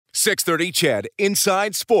630 CHED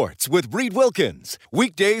Inside Sports with Reed Wilkins.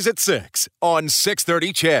 Weekdays at 6 on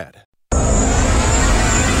 630 CHED.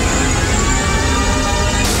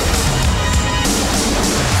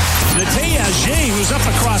 Natey, who's up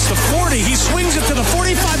across the 40. He swings it to the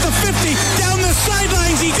 45, the 50. Down the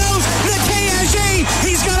sidelines he goes. Natey,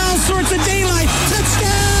 he's got all sorts of daylight.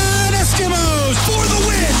 Touchdown, Eskimos for the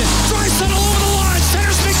win. Draisaitl over the line.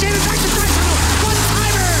 Centers McDavid back to Draisaitl.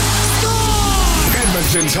 One-timer. Score!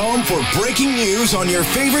 Edmonton's home for breaking news on your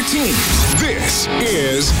favorite teams. This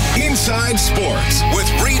is Inside Sports with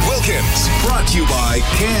Reed Wilkins. Brought to you by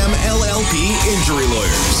CAM LLP Injury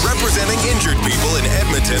Lawyers. Representing injured people in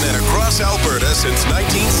Edmonton and across Alberta since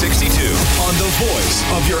 1962. On the voice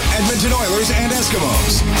of your Edmonton Oilers and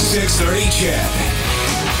Eskimos. 630 CHED.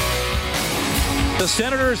 The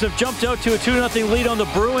Senators have jumped out to a 2-0 lead on the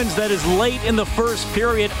Bruins. That is late in the first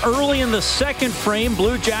period. Early in the second frame,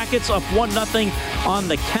 Blue Jackets up 1-0 on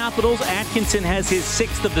the Capitals. Atkinson has his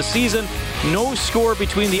 6th of the season. No score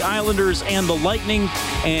between the Islanders and the Lightning.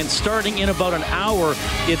 And starting in about an hour,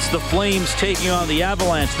 it's the Flames taking on the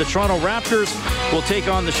Avalanche. The Toronto Raptors will take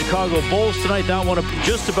on the Chicago Bulls tonight. That one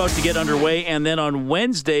just about to get underway. And then on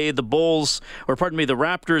Wednesday, the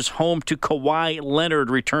Raptors home to Kawhi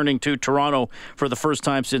Leonard returning to Toronto for the first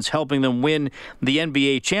time since helping them win the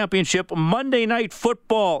NBA championship. Monday Night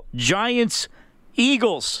Football,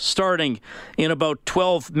 Giants-Eagles starting in about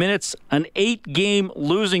 12 minutes. An 8-game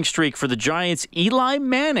losing streak for the Giants. Eli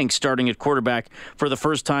Manning starting at quarterback for the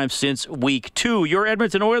first time since week 2. Your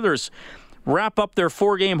Edmonton Oilers wrap up their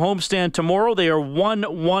 4-game homestand tomorrow. They are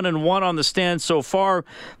 1-1-1 on the stand so far.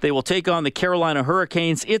 They will take on the Carolina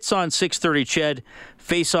Hurricanes. It's on 630 CHED.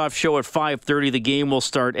 Face-off show at 5:30. The game will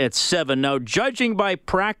start at 7. Now, judging by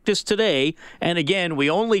practice today, and again, we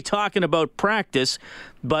only talking about practice,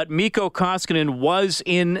 but Mikko Koskinen was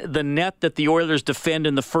in the net that the Oilers defend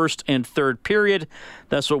in the first and third period.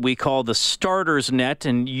 That's what we call the starter's net,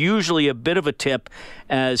 and usually a bit of a tip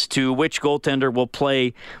as to which goaltender will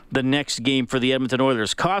play the next game for the Edmonton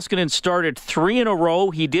Oilers. Koskinen started 3 in a row.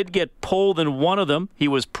 He did get pulled in one of them. He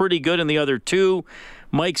was pretty good in the other 2.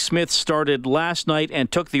 Mike Smith started last night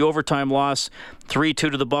and took the overtime loss 3-2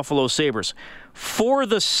 to the Buffalo Sabres. For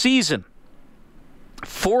the season,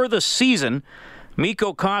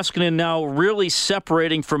 Mikko Koskinen now really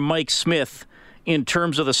separating from Mike Smith in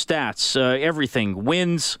terms of the stats. Everything.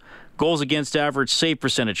 Wins, goals against average, save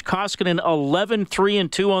percentage. Koskinen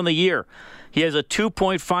 11-3-2 on the year. He has a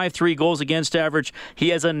 2.53 goals against average. He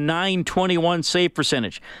has a 9.21 save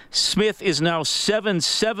percentage. Smith is now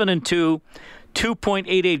 7-7-2.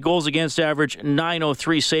 2.88 goals against average,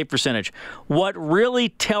 9.03 save percentage. What really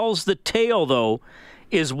tells the tale, though,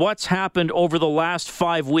 is what's happened over the last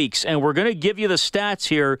 5 weeks. And we're going to give you the stats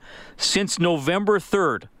here since November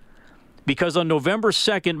 3rd. Because on November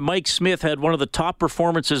 2nd, Mike Smith had one of the top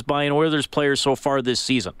performances by an Oilers player so far this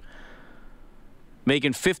season,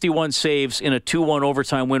 making 51 saves in a 2-1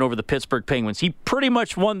 overtime win over the Pittsburgh Penguins. He pretty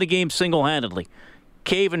much won the game single-handedly.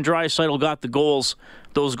 Cave and Draisaitl got the goals.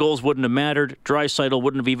 Those goals wouldn't have mattered. Draisaitl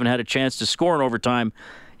wouldn't have even had a chance to score in overtime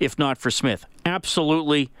if not for Smith.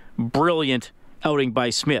 Absolutely brilliant outing by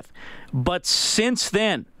Smith. But since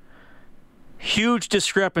then, huge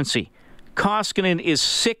discrepancy. Koskinen is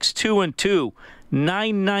 6-2-2,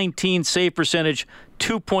 9.19 save percentage,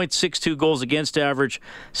 2.62 goals against average.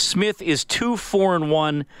 Smith is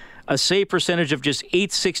 2-4-1, a save percentage of just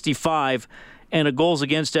 .865, and a goals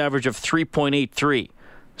against average of 3.83.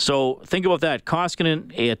 So think about that. Koskinen,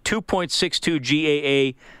 a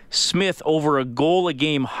 2.62 GAA. Smith over a goal a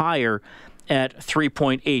game higher at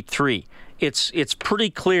 3.83. It's pretty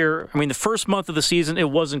clear. I mean, the first month of the season, it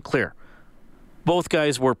wasn't clear. Both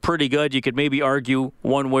guys were pretty good. You could maybe argue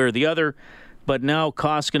one way or the other. But now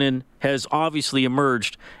Koskinen has obviously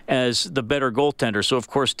emerged as the better goaltender. So, of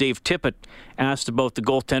course, Dave Tippett asked about the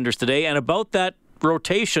goaltenders today and about that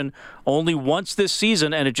rotation. Only once this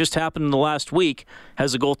season, and it just happened in the last week,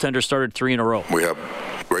 has a goaltender started 3 in a row. We have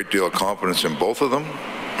a great deal of confidence in both of them,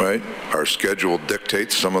 right? Our schedule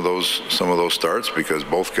dictates some of those starts because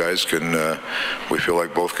both guys can. We feel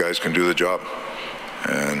like both guys can do the job,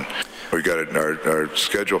 and we got our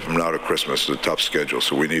schedule from now to Christmas is a tough schedule,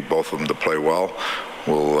 so we need both of them to play well.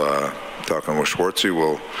 We'll talking with Schwartzy.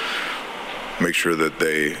 We'll make sure that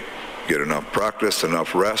they get enough practice,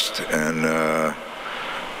 enough rest, and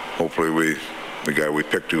hopefully the guy we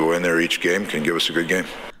pick to go in there each game can give us a good game.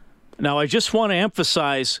 Now, I just want to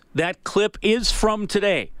emphasize that clip is from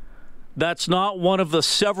today. That's not one of the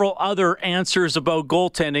several other answers about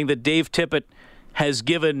goaltending that Dave Tippett has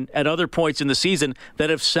given at other points in the season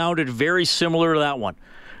that have sounded very similar to that one.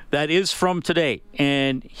 That is from today,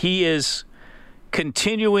 and he is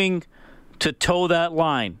continuing to toe that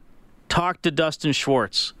line. Talk to Dustin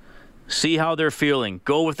Schwartz. See how they're feeling.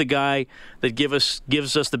 Go with the guy that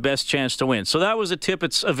gives us the best chance to win. So that was a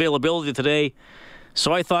Tippett's availability today.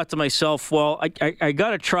 So I thought to myself, well, I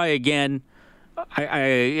got to try again.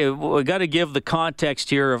 I got to give the context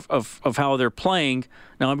here of how they're playing.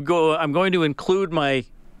 Now I'm going to include my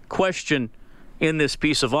question in this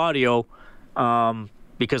piece of audio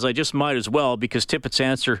because I just might as well, because Tippett's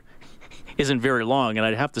answer isn't very long, and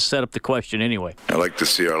I'd have to set up the question anyway. I'd like to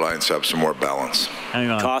see our lines have some more balance. Hang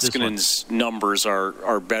on. Koskinen's numbers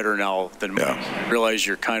are better now than I realize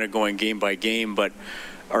you're kind of going game by game, but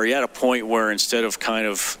are you at a point where instead of kind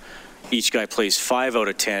of each guy plays 5 out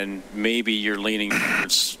of 10, maybe you're leaning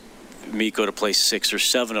towards Mikko to play 6 or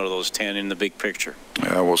 7 out of those 10 in the big picture?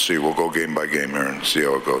 Yeah, we'll see. We'll go game by game here and see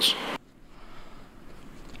how it goes.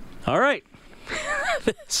 All right.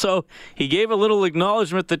 So he gave a little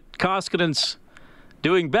acknowledgement that Koskinen's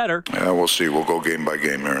doing better. Yeah, we'll see. We'll go game by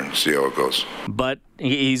game here and see how it goes. But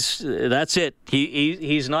that's it.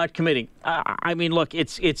 He's not committing. I mean, look,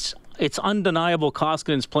 it's undeniable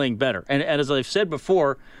Koskinen's playing better. And as I've said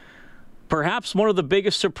before, perhaps one of the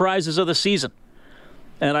biggest surprises of the season.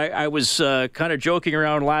 And I was kind of joking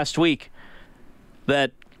around last week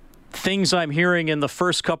that things I'm hearing in the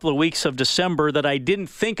first couple of weeks of December that I didn't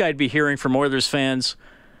think I'd be hearing from Oilers fans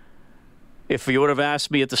if you would have asked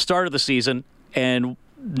me at the start of the season. And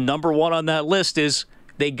number one on that list is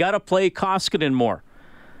they got to play Koskinen more.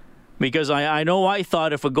 Because I know I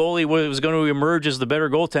thought if a goalie was going to emerge as the better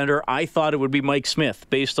goaltender, I thought it would be Mike Smith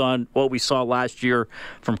based on what we saw last year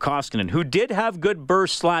from Koskinen, who did have good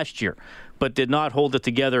bursts last year, but did not hold it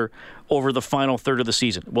together over the final third of the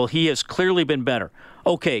season. Well, he has clearly been better.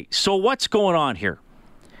 Okay, so what's going on here?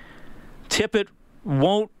 Tippett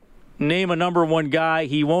won't name a number one guy.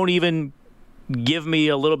 He won't even give me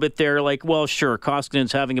a little bit there like, well, sure,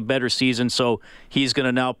 Koskinen's having a better season, so he's going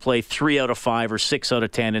to now play 3 out of 5 or 6 out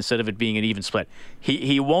of 10 instead of it being an even split.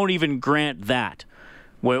 He won't even grant that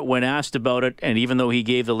when asked about it, and even though he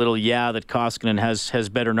gave the little that Koskinen has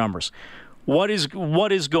better numbers. What is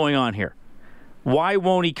going on here? Why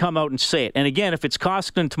won't he come out and say it? And again, if it's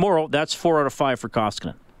Koskinen tomorrow, that's 4 out of 5 for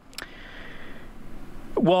Koskinen.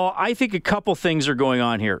 Well, I think a couple things are going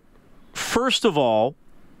on here. First of all,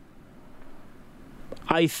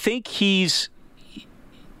 I think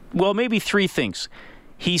maybe 3 things.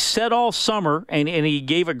 He said all summer, and he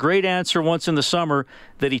gave a great answer once in the summer,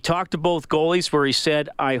 that he talked to both goalies where he said,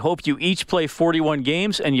 I hope you each play 41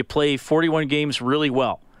 games and you play 41 games really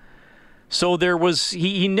well. So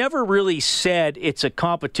he never really said it's a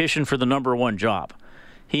competition for the number one job.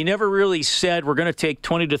 He never really said we're going to take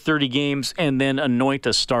 20 to 30 games and then anoint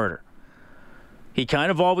a starter. He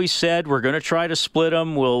kind of always said we're going to try to split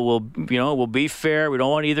them. We'll be fair. We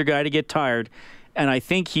don't want either guy to get tired. And I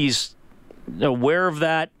think he's aware of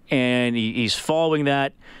that, and he's following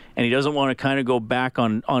that, and he doesn't want to kind of go back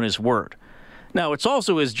on his word. Now, it's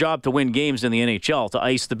also his job to win games in the NHL, to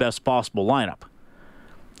ice the best possible lineup.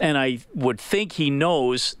 And I would think he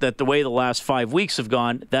knows that the way the last 5 weeks have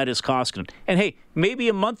gone, that is Koskinen. And hey, maybe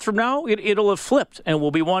a month from now, it'll have flipped, and we'll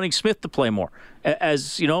be wanting Smith to play more.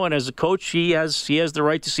 As you know, and as a coach, he has the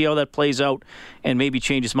right to see how that plays out and maybe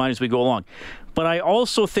change his mind as we go along. But I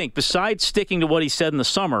also think, besides sticking to what he said in the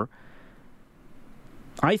summer,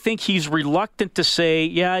 I think he's reluctant to say,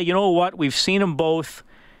 yeah, you know what, we've seen them both,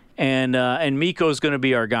 and Mikko's going to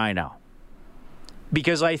be our guy now.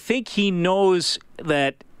 Because I think he knows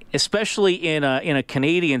that, especially in a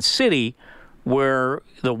Canadian city where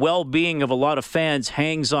the well-being of a lot of fans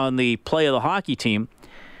hangs on the play of the hockey team,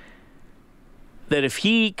 that if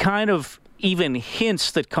he kind of even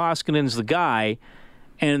hints that Koskinen's the guy,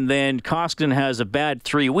 and then Koskinen has a bad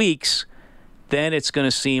 3 weeks, then it's going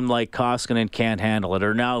to seem like Koskinen can't handle it,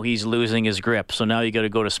 or now he's losing his grip, so now you got to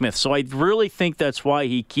go to Smith. So I really think that's why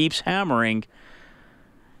he keeps hammering.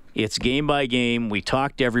 It's game by game. We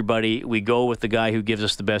talk to everybody. We go with the guy who gives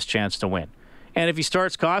us the best chance to win. And if he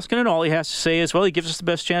starts Koskinen, all he has to say is, well, he gives us the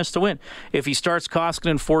best chance to win. If he starts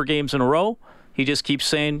Koskinen 4 games in a row, he just keeps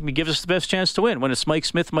saying he gives us the best chance to win. When it's Mike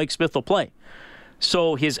Smith will play.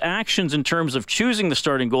 So his actions in terms of choosing the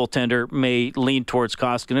starting goaltender may lean towards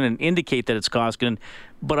Koskinen and indicate that it's Koskinen,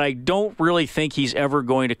 but I don't really think he's ever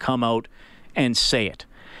going to come out and say it.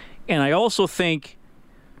 And I also think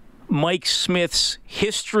Mike Smith's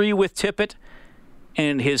history with Tippett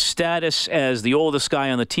and his status as the oldest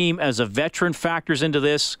guy on the team as a veteran factors into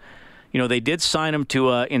this. You know, they did sign him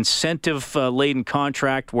to an incentive-laden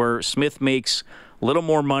contract where Smith makes a little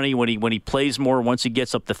more money when he plays more once he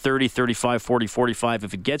gets up to 30, 35, 40, 45,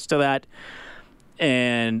 if it gets to that.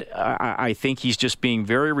 And I think he's just being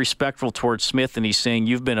very respectful towards Smith, and he's saying,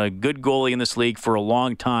 you've been a good goalie in this league for a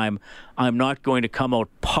long time. I'm not going to come out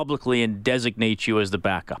publicly and designate you as the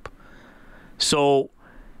backup. So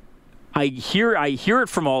I hear it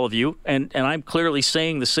from all of you, and I'm clearly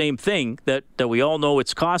saying the same thing, that we all know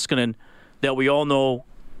it's Koskinen, that we all know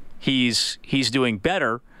he's doing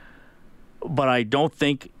better. But I don't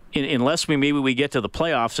think, unless we get to the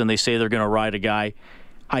playoffs and they say they're going to ride a guy,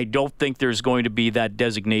 I don't think there's going to be that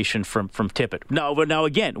designation from Tippett. Now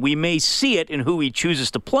again, we may see it in who he chooses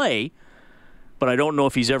to play, but I don't know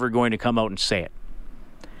if he's ever going to come out and say it.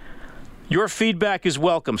 Your feedback is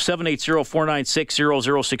welcome.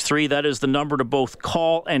 780-496-0063. That is the number to both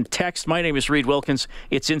call and text. My name is Reed Wilkins.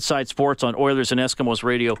 It's Inside Sports on Oilers and Eskimos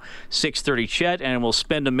Radio 630 CHED, and we'll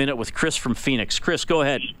spend a minute with Chris from Phoenix. Chris, go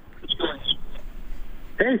ahead.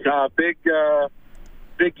 Hey, big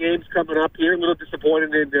games coming up here. A little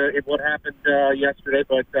disappointed in what happened yesterday,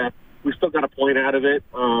 but we still got a point out of it.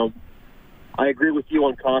 I agree with you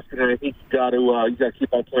on Koskinen. I think you got to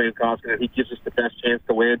keep on playing Koskinen. He gives us the best chance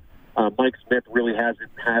to win. Mike Smith really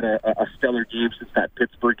hasn't had a stellar game since that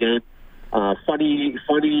Pittsburgh game. Funny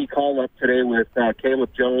call up today with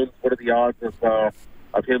Caleb Jones. What are the odds of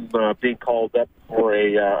him being called up for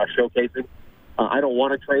a showcasing? I don't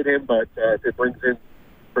want to trade him, but if it brings in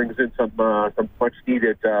some much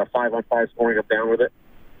needed 5-on-5 scoring, I'm down with it.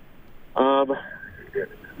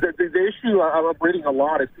 The issue I'm reading a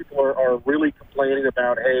lot is people are really complaining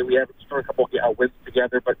about, hey, we haven't strung a couple of wins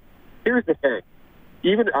together. But here's the thing: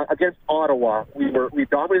 even against Ottawa, we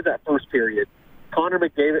dominated that first period. Connor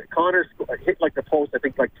hit the post, I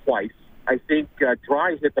think, twice. I think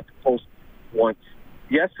Dry hit the post once.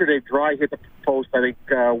 Yesterday, Dry hit the post, I think,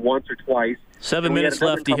 once or twice. 7 minutes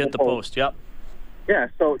left, he hit the post. Yep. Yeah,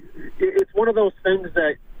 so it's one of those things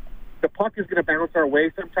that the puck is going to bounce our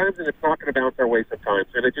way sometimes, and it's not going to bounce our way sometimes.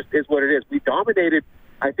 And it just is what it is. We dominated.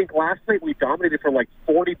 I think last night we dominated for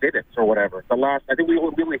 40 minutes or whatever. I think we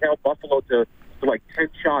only held Buffalo to 10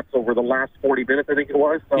 shots over the last 40 minutes, I think it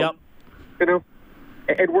was. So, yep. And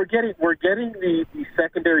we're getting the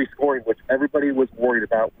secondary scoring, which everybody was worried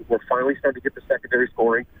about. We're finally starting to get the secondary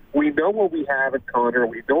scoring. We know what we have in Connor.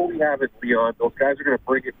 We know what we have in Leon. Those guys are going to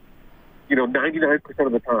bring it, 99%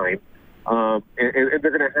 of the time. And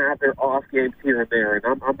they're going to have their off games here and there. And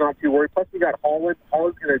I'm not too worried. Plus, we got Holland.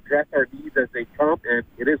 Holland's going to address our needs as they come, and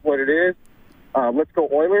it is what it is. Let's go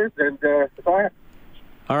Oilers, and that's all I have.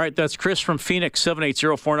 All right, that's Chris from Phoenix,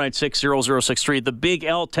 780-496-0063. The Big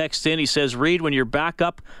L texts in. He says, Reed, when you're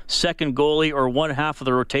backup, second goalie, or one half of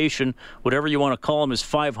the rotation, whatever you want to call him, is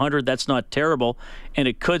 500. That's not terrible, and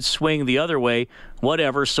it could swing the other way.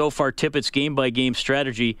 Whatever. So far, Tippett's game-by-game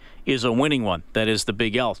strategy is a winning one. That is the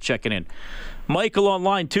Big L checking in. Michael on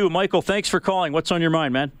line 2. Michael, thanks for calling. What's on your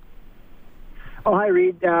mind, man? Oh, hi,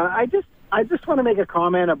 Reed. I just want to make a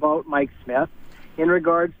comment about Mike Smith in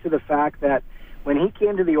regards to the fact that when he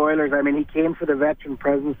came to the Oilers, he came for the veteran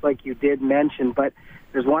presence like you did mention, but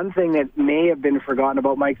there's one thing that may have been forgotten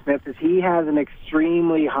about Mike Smith is he has an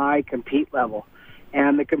extremely high compete level.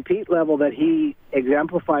 And the compete level that he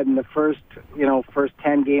exemplified in the first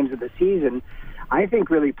 10 games of the season, I think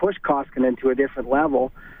really pushed Koskinen to a different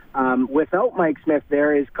level. Without Mike Smith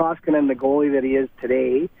there, is Koskinen the goalie that he is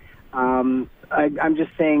today? I'm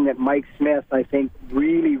just saying that Mike Smith, I think,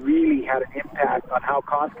 really, really had an impact on how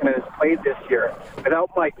Koskinen has played this year. Without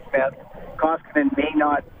Mike Smith, Koskinen may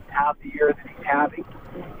not have the year that he's having.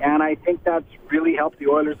 And I think that's really helped the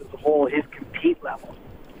Oilers as a whole, his compete level.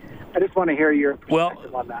 I just want to hear your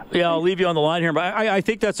perspective on that. Yeah, I'll leave you on the line here, but I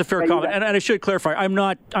think that's a fair comment. And I should clarify, I'm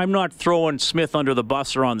not throwing Smith under the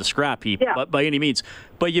bus or on the scrap heap by any means.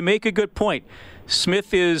 But you make a good point.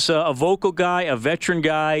 Smith is a vocal guy, a veteran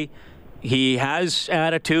guy. He has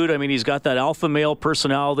attitude. He's got that alpha male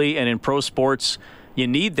personality, and in pro sports, you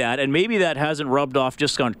need that. And maybe that hasn't rubbed off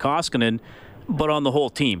just on Koskinen, but on the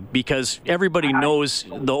whole team, because everybody knows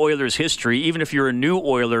the Oilers' history. Even if you're a new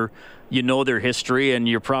Oiler, you know their history, and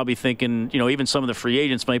you're probably thinking, even some of the free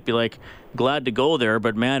agents might be glad to go there,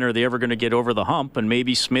 but man, are they ever going to get over the hump? And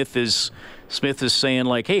maybe Smith is saying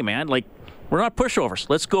hey man, we're not pushovers.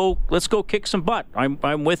 Let's go kick some butt.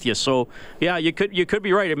 I'm with you. So yeah, you could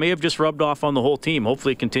be right. It may have just rubbed off on the whole team.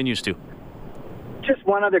 Hopefully it continues to. Just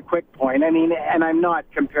one other quick point. And I'm not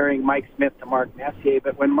comparing Mike Smith to Mark Messier,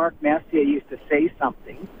 but when Mark Messier used to say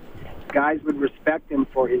something, guys would respect him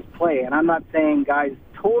for his play. And I'm not saying guys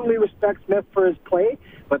totally respect Smith for his play,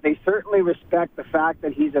 but they certainly respect the fact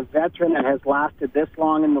that he's a veteran and has lasted this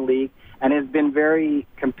long in the league and has been very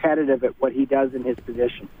competitive at what he does in his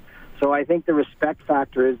position. So I think the respect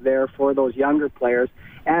factor is there for those younger players.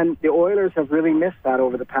 And the Oilers have really missed that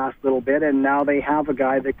over the past little bit, and now they have a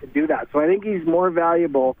guy that could do that. So I think he's more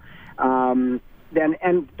valuable than,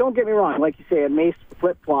 and don't get me wrong, like you say, it may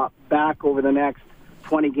flip-flop back over the next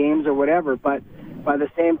 20 games or whatever, but by the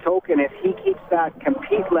same token, if he keeps that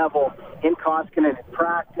compete level in Koskinen in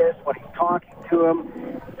practice, when he's talking to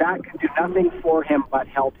him, that can do nothing for him but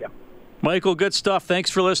help him. Michael, good stuff.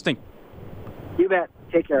 Thanks for listening. You bet.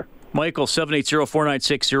 Take care. Michael,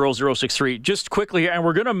 780-496-0063. Just quickly, and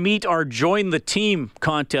we're going to meet our Join the Team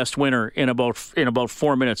contest winner in about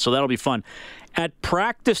 4 minutes, so that'll be fun. At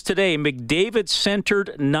practice today, McDavid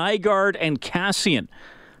centered Nygaard and Kassian.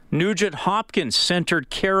 Nugent Hopkins centered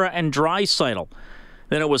Kara and Draisaitl.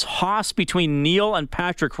 Then it was Haas between Neal and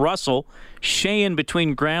Patrick Russell. Sheahan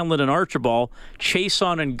between Granlund and Archibald.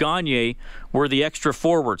 Chiasson and Gagne were the extra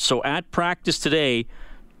forwards. So at practice today,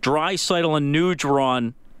 Draisaitl and Nuge were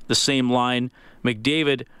on the same line.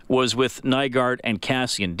 McDavid was with Nygaard and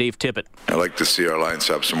Kassian. Dave Tippett. I like to see our lines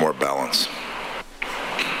have some more balance.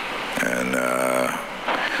 And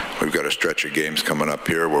we've got a stretch of games coming up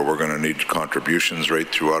here where we're going to need contributions right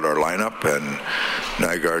throughout our lineup. And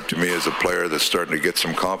Nygaard, to me, is a player that's starting to get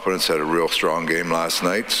some confidence, had a real strong game last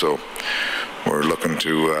night. So we're looking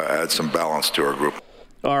to add some balance to our group.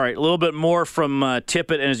 All right, a little bit more from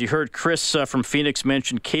Tippett. And as you heard Chris from Phoenix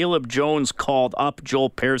mention, Caleb Jones called up,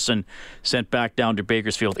 Joel Pearson sent back down to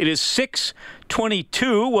Bakersfield. It is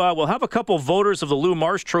 6:22. We'll have a couple voters of the Lou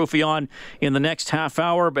Marsh Trophy on in the next half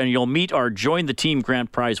hour, and you'll meet our Join the Team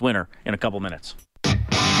Grand Prize winner in a couple minutes.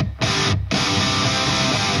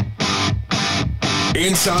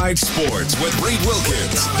 Inside Sports with Reed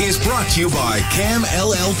Wilkins is brought to you by Cam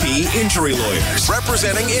LLP Injury Lawyers,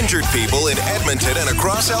 representing injured people in Edmonton and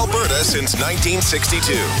across Alberta since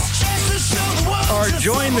 1962. Our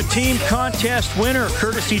Join the Team contest winner,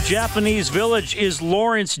 courtesy Japanese Village, is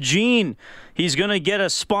Lawrence Jean. He's going to get a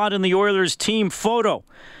spot in the Oilers team photo.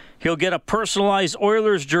 He'll get a personalized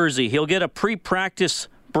Oilers jersey. He'll get a pre-practice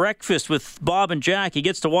breakfast with Bob and Jack. He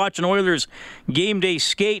gets to watch an Oilers game day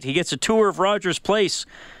skate. He gets a tour of Rogers Place.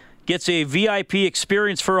 Gets a VIP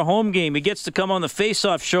experience for a home game. He gets to come on the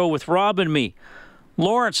Face-Off show with Rob and me.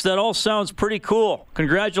 Lawrence, that all sounds pretty cool.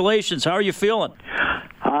 Congratulations. How are you feeling?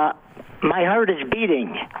 My heart is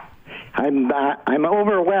beating. I'm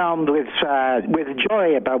overwhelmed with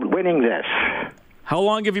joy about winning this. How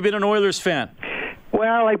long have you been an Oilers fan?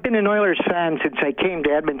 Well, I've been an Oilers fan since I came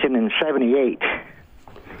to Edmonton in '78.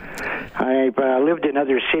 I've lived in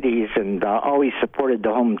other cities and always supported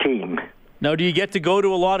the home team. Now, do you get to go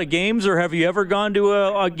to a lot of games, or have you ever gone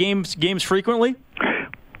to games frequently?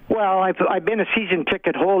 Well, I've been a season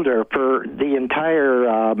ticket holder for the entire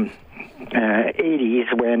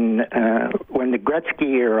 80s when the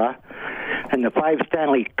Gretzky era and the 5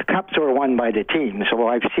 Stanley Cups were won by the team. So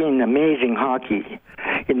I've seen amazing hockey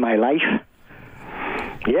in my life.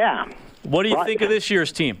 Yeah. What do you think of this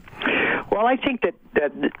year's team? Well, I think that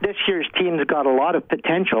this year's team's got a lot of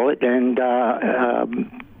potential, and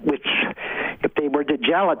which, if they were to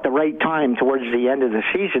gel at the right time towards the end of the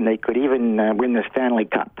season, they could even win the Stanley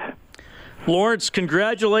Cup. Lawrence,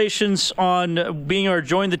 congratulations on being our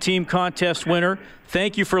Join the Team contest winner.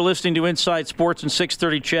 Thank you for listening to Inside Sports and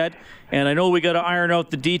 630 Ched. And I know we got to iron out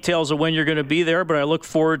the details of when you're going to be there, but I look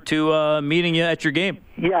forward to meeting you at your game.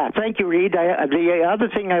 Yeah, thank you, Reed. The other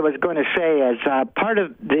thing I was going to say is part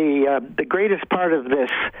of the greatest part of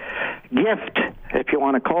this gift, if you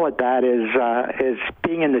want to call it that, is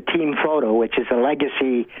being in the team photo, which is a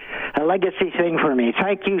legacy thing for me.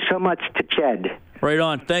 Thank you so much to Ched. Right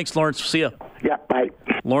on. Thanks, Lawrence. See ya. Yeah, bye.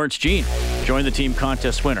 Lawrence Jean, Join the Team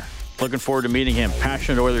contest winner. Looking forward to meeting him.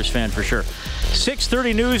 Passionate Oilers fan for sure.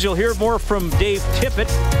 6:30 news. You'll hear more from Dave Tippett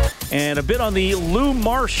and a bit on the Lou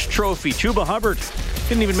Marsh Trophy. Chuba Hubbard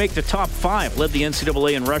didn't even make the top 5. Led the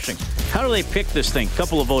NCAA in rushing. How do they pick this thing?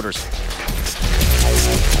 Couple of voters.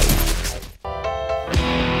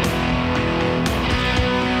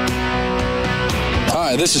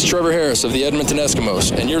 Hi, this is Trevor Harris of the Edmonton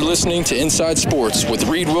Eskimos, and you're listening to Inside Sports with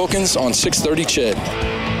Reed Wilkins on 630 Ched.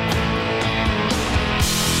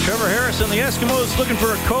 Trevor Harris and the Eskimos looking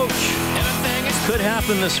for a coach. Could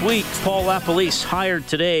happen this week. Paul LaPolice hired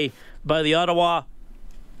today by the Ottawa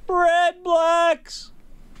Red Blacks.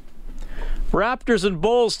 Raptors and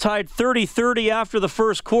Bulls tied 30-30 after the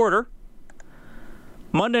first quarter.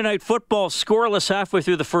 Monday Night Football scoreless halfway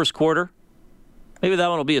through the first quarter. Maybe that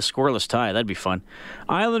one will be a scoreless tie. That'd be fun.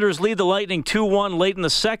 Islanders lead the Lightning 2-1 late in the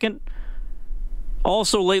second.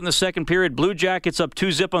 Also late in the second period, Blue Jackets up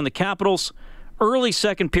 2-0 on the Capitals. early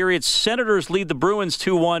second period. Senators lead the Bruins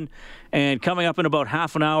 2-1. And coming up in about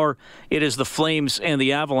half an hour, it is the Flames and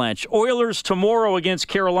the Avalanche. Oilers tomorrow against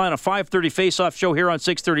Carolina. 5:30 face-off show here on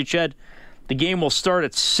 6:30 CHED. The game will start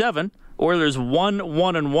at 7. Oilers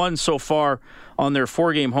 1-1-1 so far on their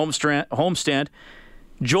 4-game homestand.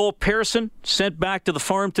 Joel Pearson sent back to the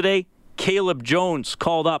farm today. Caleb Jones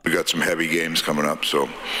called up. We got some heavy games coming up, so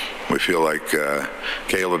we feel like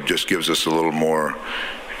Caleb just gives us a little more.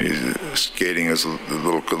 He's skating as a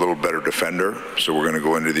little better defender, so we're going to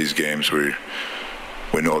go into these games. We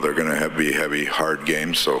know they're going to be heavy, hard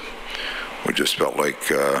games, so we just felt like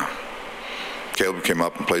Caleb came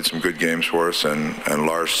up and played some good games for us, and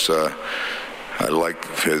Lars, I like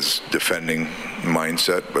his defending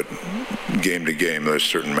mindset, but game to game, there's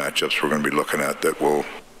certain matchups we're going to be looking at that we'll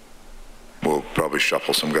probably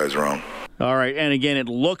shuffle some guys around. All right, and again, it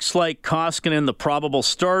looks like Koskinen, the probable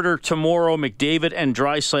starter tomorrow. McDavid and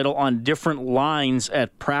Draisaitl on different lines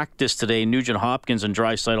at practice today. Nugent-Hopkins and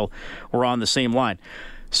Draisaitl were on the same line.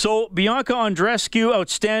 So, Bianca Andreescu,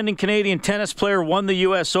 outstanding Canadian tennis player, won the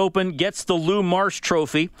U.S. Open, gets the Lou Marsh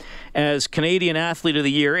Trophy as Canadian Athlete of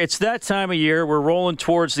the Year. It's that time of year. We're rolling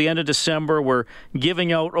towards the end of December. We're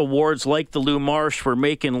giving out awards like the Lou Marsh. We're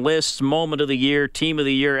making lists, Moment of the Year, Team of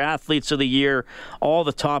the Year, Athletes of the Year, all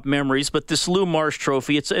the top memories. But this Lou Marsh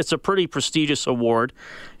Trophy, it's a pretty prestigious award.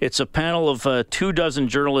 It's a panel of 24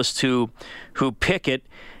 journalists who pick it.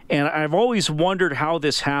 And I've always wondered how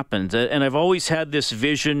this happened. And I've always had this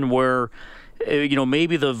vision where,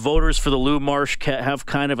 maybe the voters for the Lou Marsh have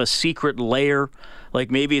kind of a secret lair.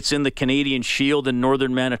 Like maybe it's in the Canadian Shield in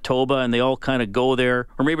northern Manitoba and they all kind of go there.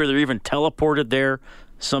 Or maybe they're even teleported there.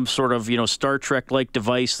 Some sort of, Star Trek-like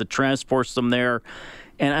device that transports them there.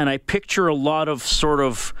 And I picture a lot of sort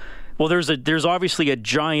of, there's obviously a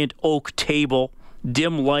giant oak table,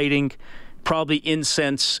 dim lighting, probably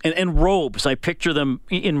incense and robes. I picture them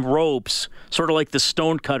in robes, sort of like the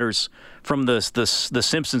stonecutters from the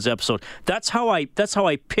Simpsons episode. That's how I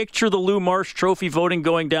picture the Lou Marsh Trophy voting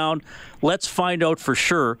going down. Let's find out for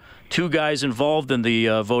sure. Two guys involved in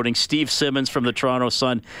the voting: Steve Simmons from the Toronto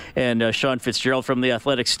Sun and Sean Fitzgerald from the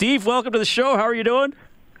Athletic. Steve, welcome to the show. How are you doing?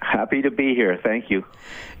 Happy to be here. Thank you.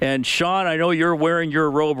 And Sean, I know you're wearing your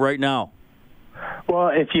robe right now. Well,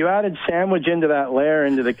 if you added sandwich into that layer,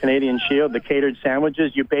 into the Canadian Shield, the catered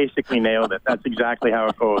sandwiches, you basically nailed it. That's exactly how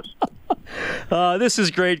it goes. This is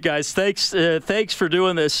great, guys. Thanks for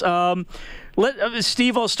doing this.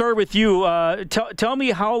 Steve, I'll start with you. Tell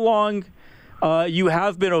me how long you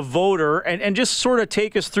have been a voter, and just sort of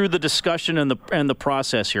take us through the discussion and the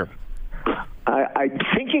process here. I'm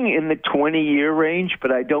thinking in the 20-year range,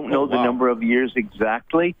 but I don't know the number of years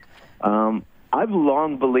exactly. I've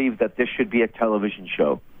long believed that this should be a television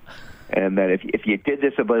show, and that if you did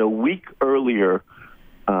this about a week earlier,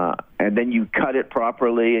 and then you cut it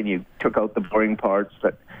properly and you took out the boring parts,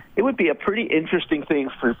 that it would be a pretty interesting thing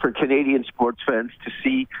for Canadian sports fans to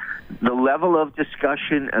see the level of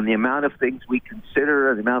discussion and the amount of things we consider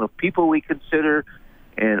and the amount of people we consider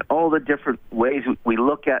and all the different ways we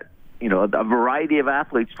look at, a variety of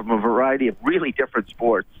athletes from a variety of really different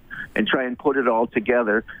sports and try and put it all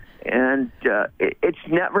together. And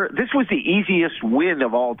this was the easiest win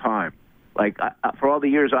of all time. Like, for all the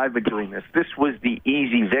years I've been doing this was the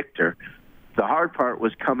easy victor. The hard part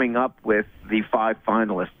was coming up with the 5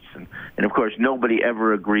 finalists. And of course, nobody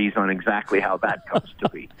ever agrees on exactly how that comes to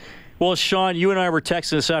be. Well, Sean, you and I were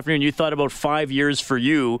texting this afternoon. You thought about 5 years for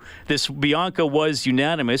you. This Bianca was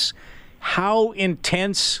unanimous. How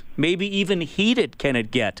intense, maybe even heated, can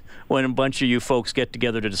it get when a bunch of you folks get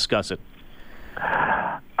together to discuss it?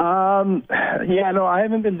 I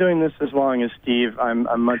haven't been doing this as long as Steve.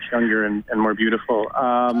 I'm much younger and more beautiful.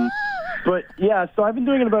 So I've been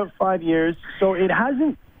doing it about 5 years. So it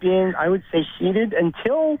hasn't been, I would say, heated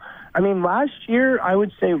until, last year, I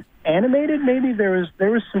would say animated. Maybe there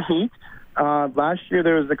was some heat. Last year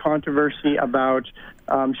there was the controversy about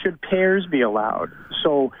should pairs be allowed.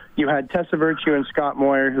 So you had Tessa Virtue and Scott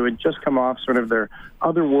Moir, who had just come off sort of their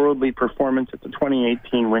otherworldly performance at the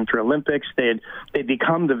 2018 Winter Olympics. They'd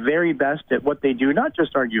become the very best at what they do, not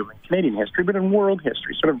just arguably in Canadian history, but in world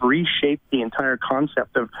history, sort of reshaped the entire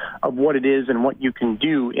concept of what it is and what you can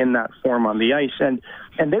do in that form on the ice. And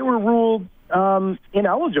they were ruled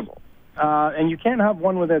ineligible. And you can't have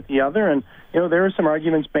one without the other. And, there were some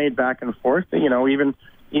arguments made back and forth that,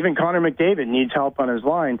 even Connor McDavid needs help on his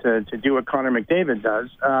line to do what Connor McDavid does.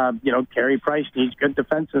 Carey Price needs good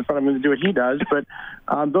defense in front of him to do what he does. But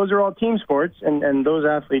those are all team sports, and those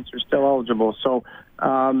athletes are still eligible. So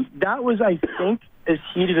that was, I think, as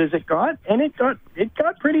heated as it got, and it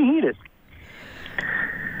got pretty heated.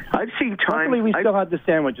 I've seen time. Luckily, we still had the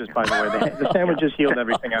sandwiches, by the way. The sandwiches healed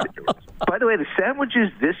everything afterwards. By the way, the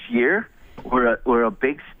sandwiches this year were a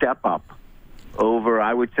big step up over,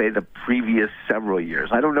 I would say, the previous several years.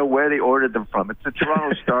 I don't know where they ordered them from. It's the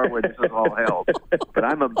Toronto Star where this is all held. But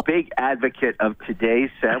I'm a big advocate of today's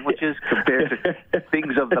sandwiches compared to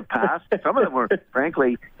things of the past. Some of them were,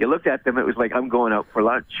 frankly, you looked at them, it was like, I'm going out for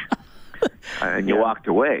lunch. And you walked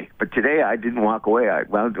away. But today I didn't walk away. I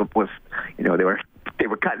wound up with, they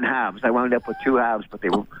were cut in halves. I wound up with 2 halves, but they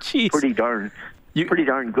were pretty darn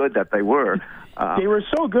good that they were. They were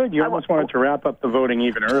so good, you almost wanted to wrap up the voting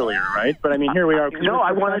even earlier, right? But I mean, here we are. No,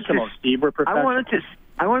 I wanted to. Steve, we're I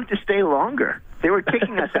wanted to stay longer. They were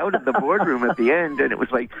kicking us out of the boardroom at the end, and it was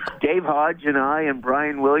like Dave Hodge and I and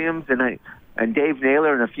Brian Williams and Dave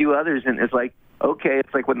Naylor and a few others, and it's like, okay,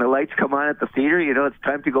 it's like when the lights come on at the theater, it's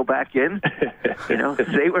time to go back in.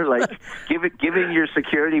 They were like, giving your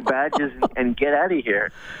security badges and get out of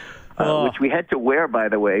here. Which we had to wear, by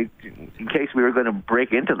the way, in case we were going to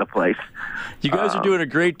break into the place. You guys are doing a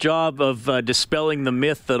great job of dispelling the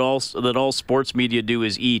myth that all sports media do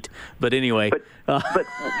is eat. But anyway, but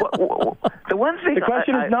the one thing the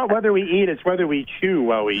question is not whether we eat; it's whether we chew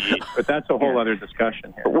while we eat. But that's a whole other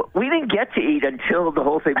discussion here. We didn't get to eat until the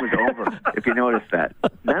whole thing was over. If you noticed that,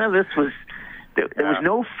 none of this was. There was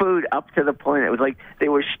no food up to the point. It was like they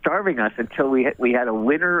were starving us until we had a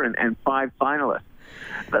winner and 5 finalists.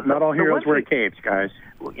 Not all heroes wear capes, guys.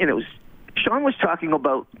 Sean was talking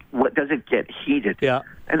about what doesn't get heated. Yeah.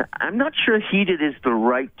 And I'm not sure heated is the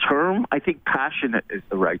right term. I think passionate is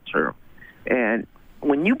the right term. And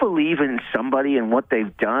when you believe in somebody and what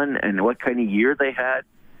they've done and what kind of year they had,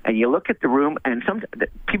 and you look at the room, and some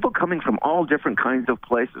people coming from all different kinds of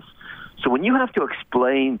places. So when you have to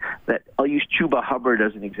explain that, I'll use Chuba Hubbard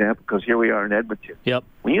as an example because here we are in Edmonton. Yep.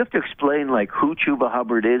 When you have to explain who Chuba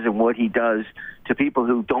Hubbard is and what he does to people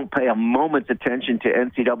who don't pay a moment's attention to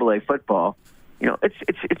NCAA football,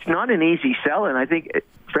 it's not an easy sell. And I think,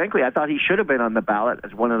 frankly, I thought he should have been on the ballot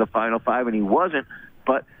as one of the final 5, and he wasn't.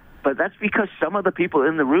 But that's because some of the people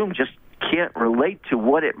in the room just can't relate to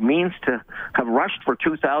what it means to have rushed for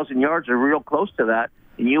 2,000 yards or real close to that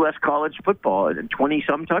in U.S. college football and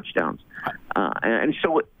 20-some touchdowns. And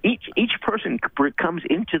so each person comes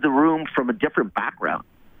into the room from a different background,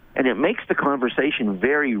 and it makes the conversation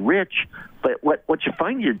very rich. But what you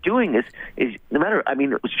find you're doing is no matter,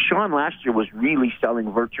 Sean last year was really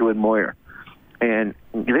selling Virtue and Moyer. And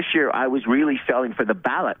this year I was really selling for the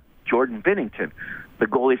ballot, Jordan Binnington, the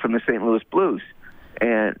goalie from the St. Louis Blues.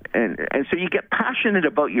 And so you get passionate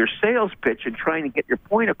about your sales pitch and trying to get your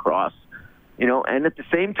point across. And at the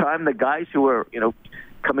same time, the guys who are,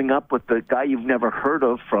 coming up with the guy you've never heard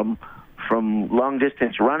of from long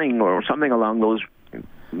distance running or something along those,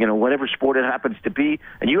 whatever sport it happens to be,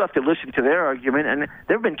 and you have to listen to their argument. And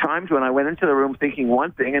there have been times when I went into the room thinking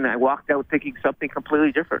one thing and I walked out thinking something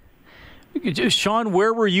completely different. Sean,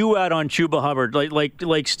 where were you at on Chuba Hubbard?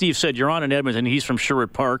 Like Steve said, you're on in Edmonton. He's from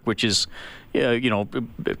Sherwood Park, which is,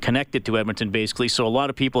 connected to Edmonton, basically. So a lot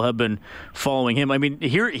of people have been following him. I mean,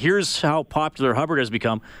 here's how popular Hubbard has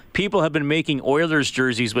become. People have been making Oilers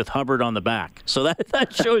jerseys with Hubbard on the back. So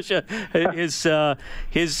that shows you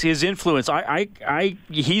his influence.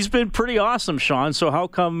 He's been pretty awesome, Sean. So how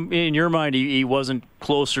come, in your mind, he wasn't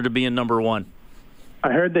closer to being number 1?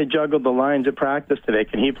 I heard they juggled the lines at practice today.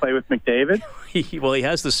 Can he play with McDavid? He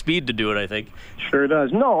has the speed to do it, I think. Sure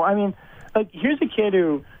does. No, here's a kid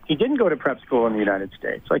who, he didn't go to prep school in the United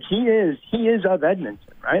States. He is of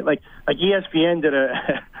Edmonton, right? Like ESPN did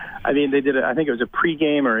I think it was a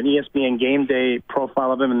pregame or an ESPN game day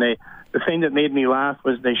profile of him, and the thing that made me laugh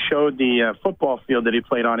was they showed the football field that he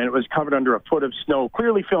played on, and it was covered under a foot of snow,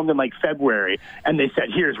 clearly filmed in February, and they said,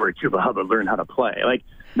 here's where Chuba Hubbard learned how to play.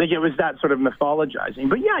 It was that sort of mythologizing.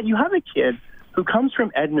 But yeah, you have a kid who comes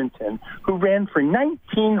from Edmonton who ran for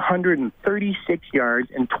 1,936 yards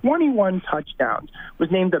and 21 touchdowns, was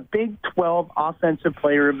named the Big 12 Offensive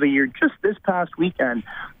Player of the Year just this past weekend.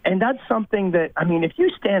 And that's something that, if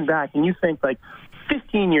you stand back and you think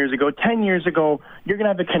 15 years ago, 10 years ago, you're going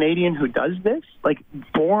to have a Canadian who does this,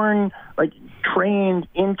 born, trained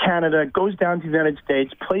in Canada, goes down to the United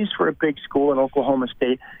States, plays for a big school in Oklahoma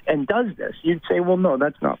State, and does this. You'd say, well, no,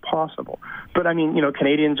 that's not possible. But,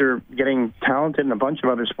 Canadians are getting talented in a bunch of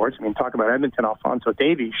other sports. Talk about Edmonton. Alphonso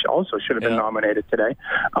Davies also should have been nominated today.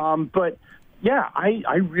 But, yeah,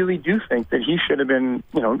 I really do think that he should have been,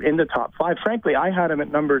 in the top 5. Frankly, I had him at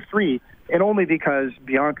number 3 and only because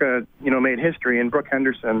Bianca, made history, and Brooke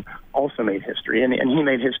Henderson also made history, and he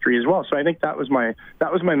made history as well. So I think that was my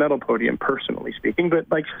medal podium, personally speaking. But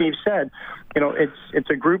like Steve said, it's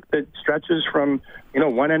a group that stretches from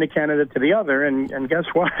one end of Canada to the other, and guess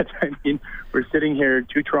what? I mean, we're sitting here,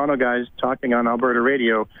 two Toronto guys talking on Alberta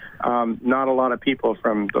radio. Not a lot of people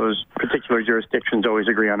from those particular jurisdictions always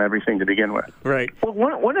agree on everything to begin with. Right. Well,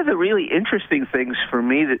 one of the really interesting things for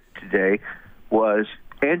me today was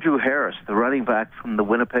Andrew Harris, the running back from the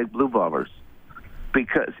Winnipeg Blue Bombers.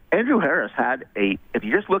 Because Andrew Harris had if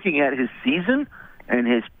you're just looking at his season and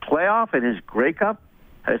his playoff and his Grey Cup,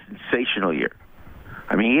 had a sensational year.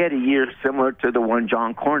 I mean, he had a year similar to the one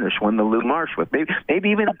John Cornish won the Lou Marsh with, maybe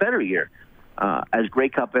even a better year as Grey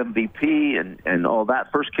Cup MVP and all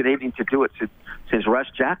that. First Canadian to do it since Russ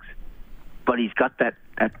Jackson. But he's got that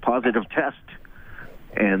positive test.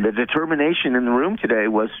 And the determination in the room today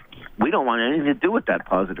was, we don't want anything to do with that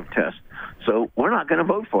positive test. So we're not going to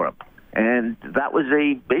vote for him. And that was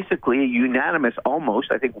basically a unanimous,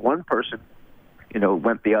 almost. I think one person,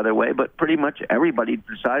 went the other way, but pretty much everybody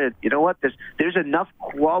decided, you know what, there's enough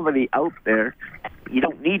quality out there. You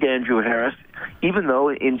don't need Andrew Harris, even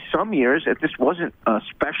though in some years, if this wasn't a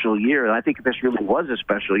special year, and I think this really was a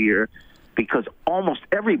special year, because almost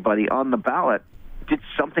everybody on the ballot did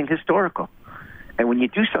something historical. And when you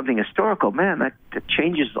do something historical, man, that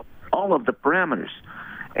changes all of the parameters.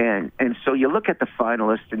 And so you look at the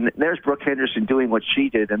finalists, and there's Brooke Henderson doing what she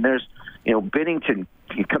did, and there's Binnington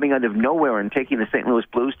coming out of nowhere and taking the St. Louis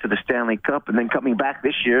Blues to the Stanley Cup, and then coming back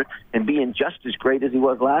this year and being just as great as he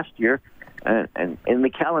was last year. And in the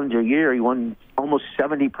calendar year, he won almost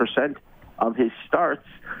 70% of his starts.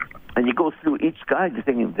 And you go through each guy and you're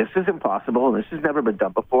thinking, this is impossible, and this has never been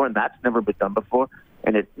done before, and that's never been done before.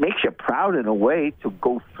 And it makes you proud in a way to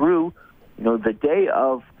go through, the day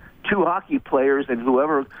of two hockey players and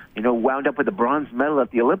whoever, wound up with a bronze medal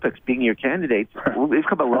at the Olympics being your candidates. We've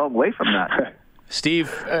come a long way from that. Steve,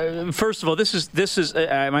 first of all, this is.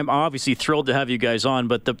 I'm obviously thrilled to have you guys on,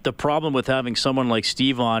 but the problem with having someone like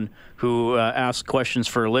Steve on who asks questions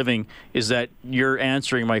for a living is that you're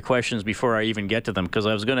answering my questions before I even get to them, because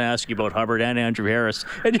I was going to ask you about Hubbard and Andrew Harris,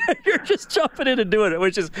 and you're just jumping in and doing it,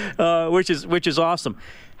 which is awesome.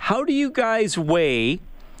 How do you guys weigh?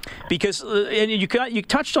 Because and you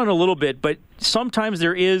touched on it a little bit, but sometimes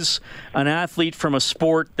there is an athlete from a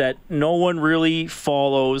sport that no one really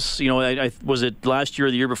follows. Was it last year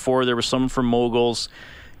or the year before? There was someone from Moguls,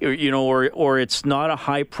 or it's not a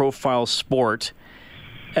high-profile sport,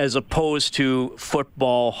 as opposed to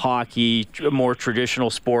football, hockey, a more traditional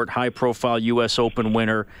sport, high-profile U.S. Open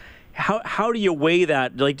winner. How do you weigh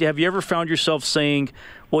that? Like, have you ever found yourself saying,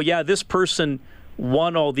 "Well, yeah, this person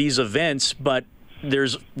won all these events, but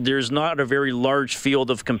there's not a very large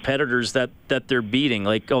field of competitors that they're beating"?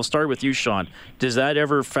 Like, I'll start with you, Sean. Does that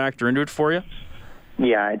ever factor into it for you?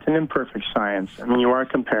 Yeah, it's an imperfect science. I mean, you are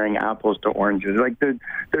comparing apples to oranges. Like,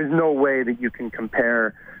 there's no way that you can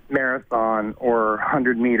compare marathon or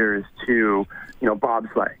 100 meters to,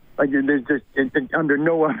 bobsleigh. Like, there's just under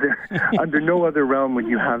no other realm would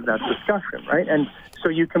you have that discussion, right? And so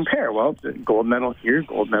you compare, well, gold medal here,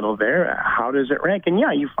 gold medal there. How does it rank? And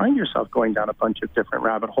yeah, you find yourself going down a bunch of different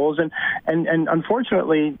rabbit holes, and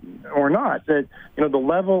unfortunately, or not, that the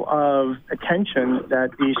level of attention that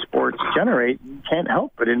these sports generate can't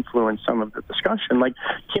help but influence some of the discussion. Like,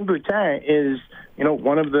 Kim Boutin is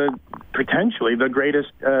one of the potentially the greatest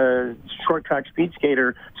short track speed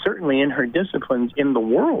skater, certainly in her disciplines, in the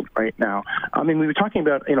world right now. I mean, we were talking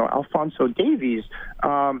about Alphonso Davies,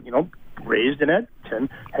 raised in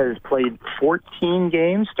Edmonton, has played 14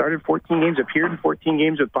 games, started 14 games, appeared in 14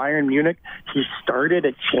 games with Bayern Munich. He started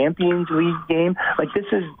a Champions League game. Like, this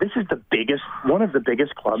is one of the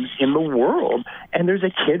biggest clubs in the world. And there's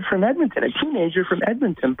a kid from Edmonton, a teenager from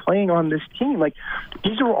Edmonton, playing on this team. Like,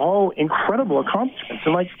 these are all incredible accomplishments.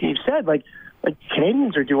 And like Steve said, like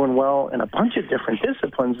Canadians are doing well in a bunch of different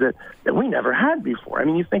disciplines that we never had before. I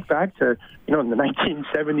mean, you think back to, in the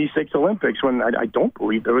 1976 Olympics, when I don't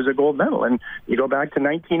believe there was a gold medal. And you go back to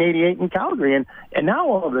 1988 in Calgary. And now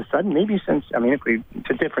all of a sudden, maybe since, it's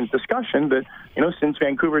a different discussion, but, since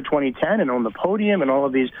Vancouver 2010 and on the podium and all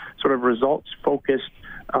of these sort of results-focused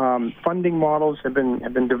funding models have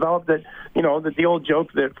been developed, that that the old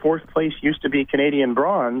joke that fourth place used to be Canadian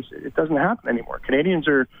bronze, it doesn't happen anymore. Canadians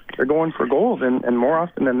are going for gold, and more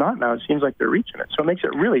often than not now it seems like they're reaching it. So it makes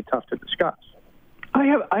it really tough to discuss. I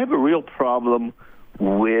have a real problem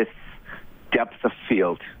with depth of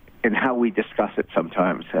field and how we discuss it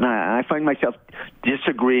sometimes, and I find myself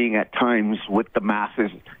disagreeing at times with the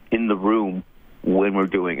masses in the room when we're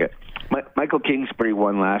doing it. Michael Kingsbury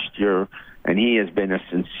won last year, and he has been a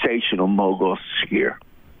sensational mogul skier.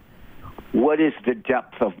 What is the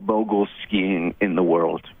depth of mogul skiing in the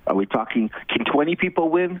world? Are we talking, can 20 people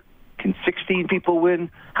win? Can 16 people win?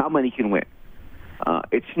 How many can win?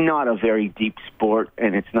 It's not a very deep sport,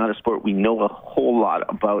 and it's not a sport we know a whole lot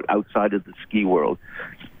about outside of the ski world.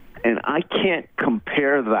 And I can't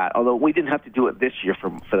compare that, although we didn't have to do it this year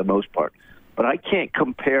for the most part, but I can't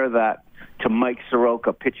compare that to Mike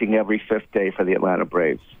Soroka pitching every fifth day for the Atlanta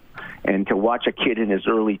Braves. And to watch a kid in his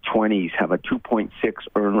early 20s have a 2.6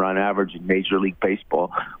 earned run average in Major League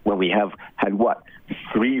Baseball when we have had,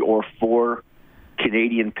 3 or 4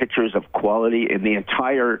 Canadian pitchers of quality in the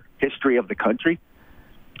entire history of the country.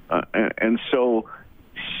 And so,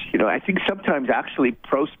 I think sometimes actually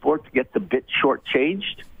pro sports gets a bit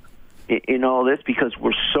shortchanged in all this because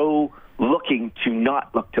we're so looking to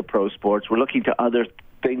not look to pro sports. We're looking to other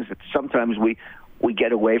things that sometimes we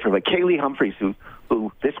get away from it. Kaylee Humphries, who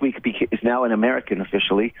this week is now an American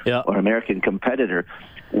officially, or American competitor,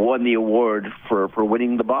 won the award for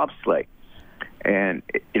winning the bobsleigh. And,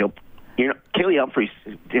 Kaylee Humphries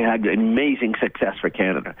had amazing success for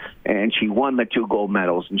Canada, and she won the 2 gold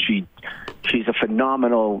medals, and she's a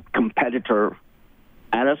phenomenal competitor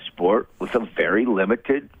at a sport with a very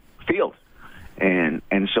limited field. And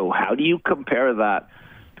so how do you compare that?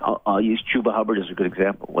 I'll use Chuba Hubbard as a good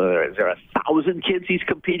example. Is there 1,000 kids he's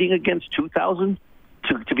competing against, 2,000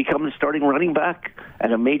 to become the starting running back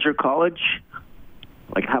at a major college?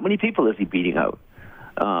 Like, how many people is he beating out?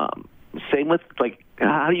 Same with,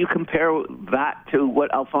 how do you compare that to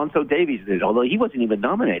what Alphonso Davies did? Although he wasn't even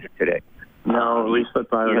nominated today. No, we slipped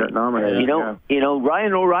by without nominated.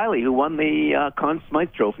 Ryan O'Reilly, who won the Conn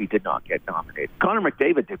Smythe Trophy, did not get nominated. Connor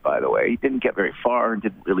McDavid did, by the way. He didn't get very far and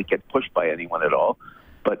didn't really get pushed by anyone at all.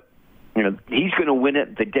 But, he's going to win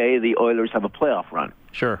it the day the Oilers have a playoff run.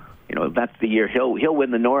 Sure. That's the year he'll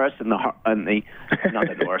win the Norris and the not the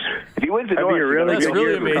Norris. If he wins the Norris, that's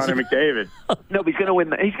really good year for Connor McDavid. No, but he's going to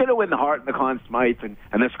win. He's going to win the Hart and the Conn Smythe and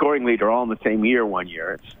the scoring leader all in the same year one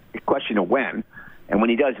year. It's a question of when. And when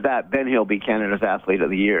he does that, then he'll be Canada's Athlete of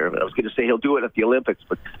the Year. But I was going to say he'll do it at the Olympics,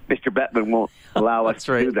 but Mr. Bettman won't allow us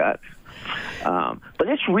to do that. But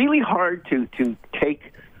it's really hard to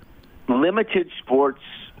take limited sports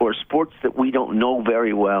or sports that we don't know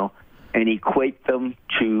very well and equate them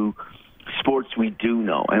to sports we do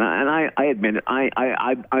know. And I admit it,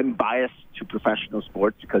 I'm biased to professional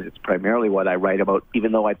sports because it's primarily what I write about,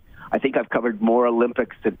 even though I think I've covered more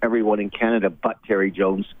Olympics than everyone in Canada but Terry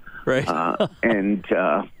Jones. Right. And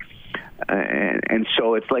so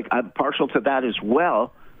it's like I'm partial to that as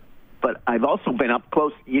well, but I've also been up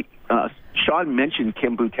close. Sean mentioned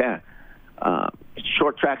Kim Boutin,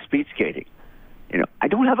 short track speed skating. I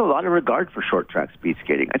don't have a lot of regard for short track speed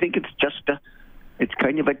skating. I think it's just it's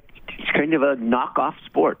kind of a knockoff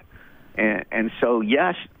sport. And so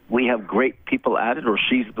yes, we have great people at it, or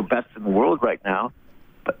she's the best in the world right now.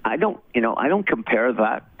 But I don't compare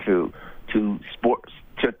that to sports.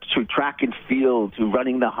 To track and field, to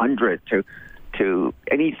running the 100, to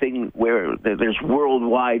anything where there's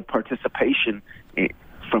worldwide participation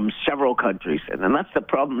from several countries. And then that's the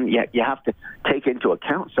problem you have to take into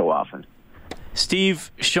account so often.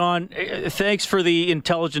 Steve, Sean, thanks for the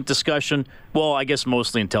intelligent discussion. Well, I guess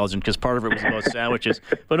mostly intelligent because part of it was about sandwiches.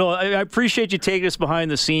 But no, I appreciate you taking us behind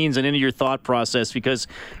the scenes and into your thought process because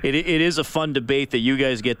it is a fun debate that you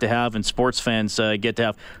guys get to have and sports fans get to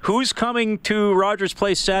have. Who's coming to Rogers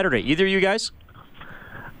Place Saturday? Either of you guys?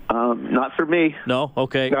 Not for me. No?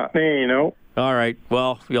 Okay. Not me, no. All right.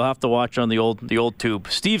 Well, you'll have to watch on the old tube.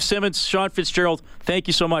 Steve Simmons, Sean Fitzgerald, thank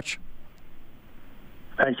you so much.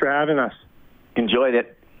 Thanks for having us. Enjoyed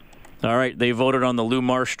it. All right, they voted on the Lou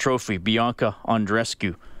Marsh Trophy. Bianca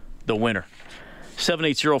Andreescu, the winner.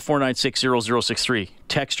 780-496-0063.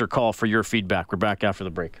 Text or call for your feedback. We're back after the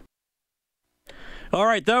break. All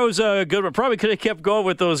right, that was a good one. Probably could have kept going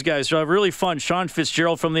with those guys. Really fun. Sean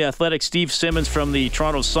Fitzgerald from The Athletic, Steve Simmons from the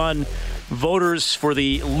Toronto Sun. Voters for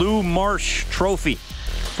the Lou Marsh Trophy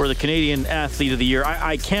for the Canadian Athlete of the Year.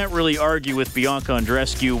 I can't really argue with Bianca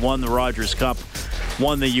Andreescu, won the Rogers Cup,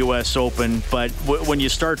 won the U.S. Open, but when you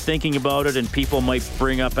start thinking about it, and people might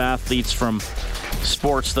bring up athletes from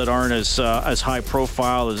sports that aren't as high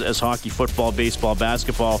profile as hockey, football, baseball,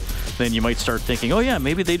 basketball, then you might start thinking, oh yeah,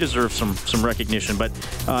 maybe they deserve some recognition. But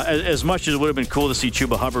as much as it would have been cool to see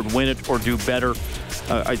Chuba Hubbard win it or do better,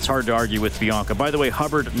 it's hard to argue with Bianca. By the way,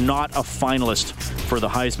 Hubbard not a finalist for the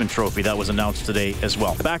Heisman Trophy. That was announced today as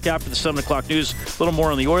well. Back after the 7 o'clock news, a little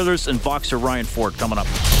more on the Oilers and boxer Ryan Ford coming up.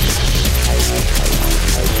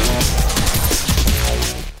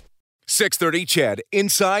 630 CHED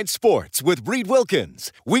Inside Sports with Reed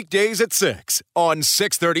Wilkins. Weekdays at 6 on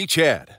 630 CHED.